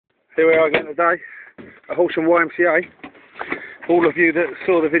Here we are again today at Horsham YMCA. All of you that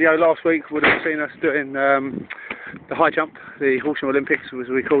saw the video last week would have seen us doing the high jump, the Horsham Olympics as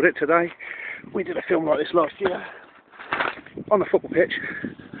we called it today. We did a film like this last year on the football pitch.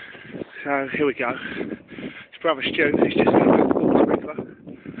 So here we go. It's brother Stu, he's just going to the water sprinkler.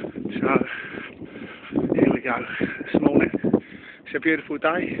 So here we go. This morning, it's a beautiful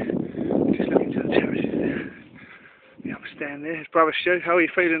day. Just looking to the terraces there. Yeah, I'm standing there. It's brother Stu. How are you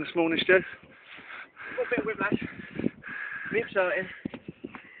feeling this morning, Stu? Got a bit of whiplash. Ribs hurting.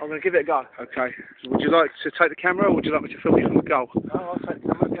 I'm going to give it a go. Okay. Would you like to take the camera or would you like me to film you from the goal? No, I'll take the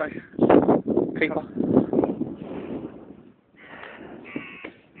camera. Okay. Keeper.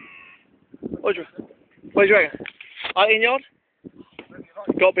 What do you reckon? 18 yard?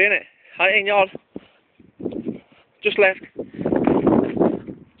 Got to be in it. 18 yard. Just left.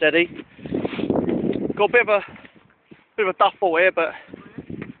 Steady. Got a bit of a duff ball here, but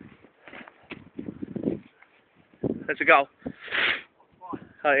there's a goal.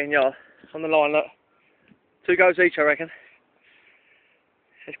 18 yard. On the line, look. 2 goals each, I reckon.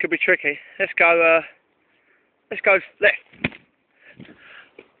 This could be tricky. Let's go left.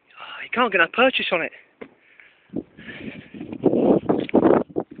 Oh, you can't get no purchase on it.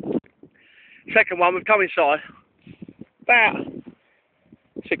 Second one, we've come inside. About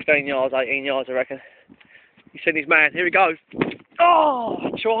 16 yards, 18 yards, I reckon. He's seen his man. Here he goes. Oh,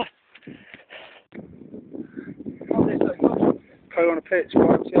 try. Play on a pitch,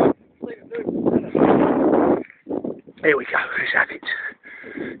 right? Here we go. Let's have it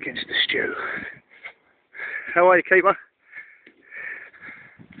against the Stew. How are you, keeper?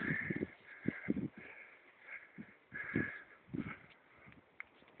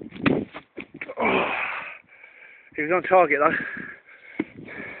 Oh, he was on target though.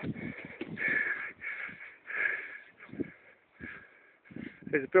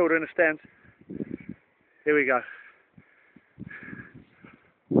 There's a builder in the stands. Here we go.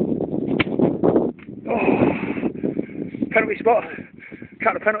 Oh, penalty spot.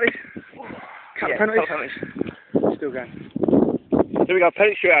 Cut the penalties. Cut the penalties. Still going. Here we go.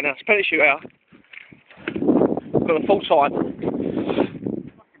 Penalty shootout now. It's penalty shootout. Got a full time.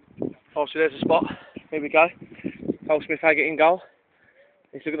 Obviously, there's a spot. Here we go. Cole Smith Haggett in goal.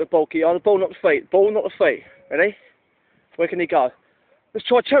 Let's look at the ball. Oh, the ball, not the feet. Ball, not the feet. Ready? Where can he go? Let's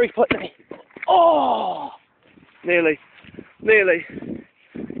try cherry putney. Oh! Nearly. Nearly.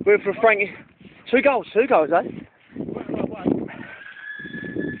 We're in for a Frankie. 2 goals, eh?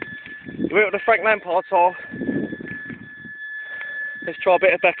 We're at the Frank Lampard style. Let's try a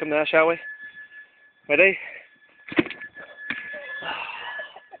bit of Beckham now, shall we? Ready?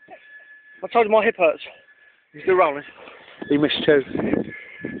 I told you my hip hurts. He's still rolling. He missed 2.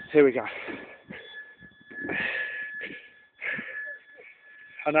 Here we go.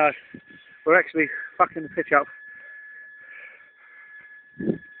 I know. We're actually fucking the pitch up.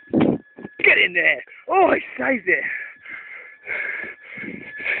 Get in there! Oh, he saved it!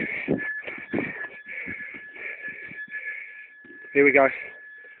 Here we go.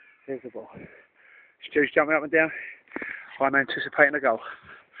 Here's the ball. Stu's jumping up and down. I'm anticipating a goal.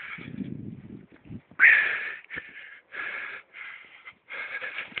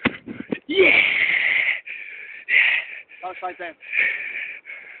 Yeah! Don't say down.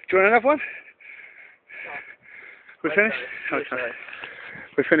 Do you want another one? No. We're finished? Okay.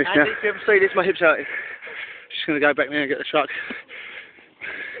 We're finished now. Andy, if you ever see this, my hip's hurting. Just going to go back there and get the truck.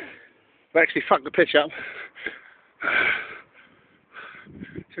 We actually fucked the pitch up.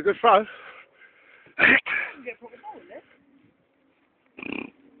 It's a good throw.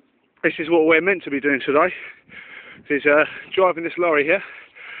 This is what we're meant to be doing today. Is driving this lorry here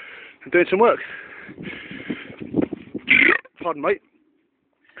and doing some work. Pardon, mate.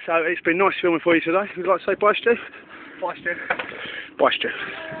 So it's been nice filming for you today. Would you like to say bye, Stu? Bye, Stu. Bye, Stu.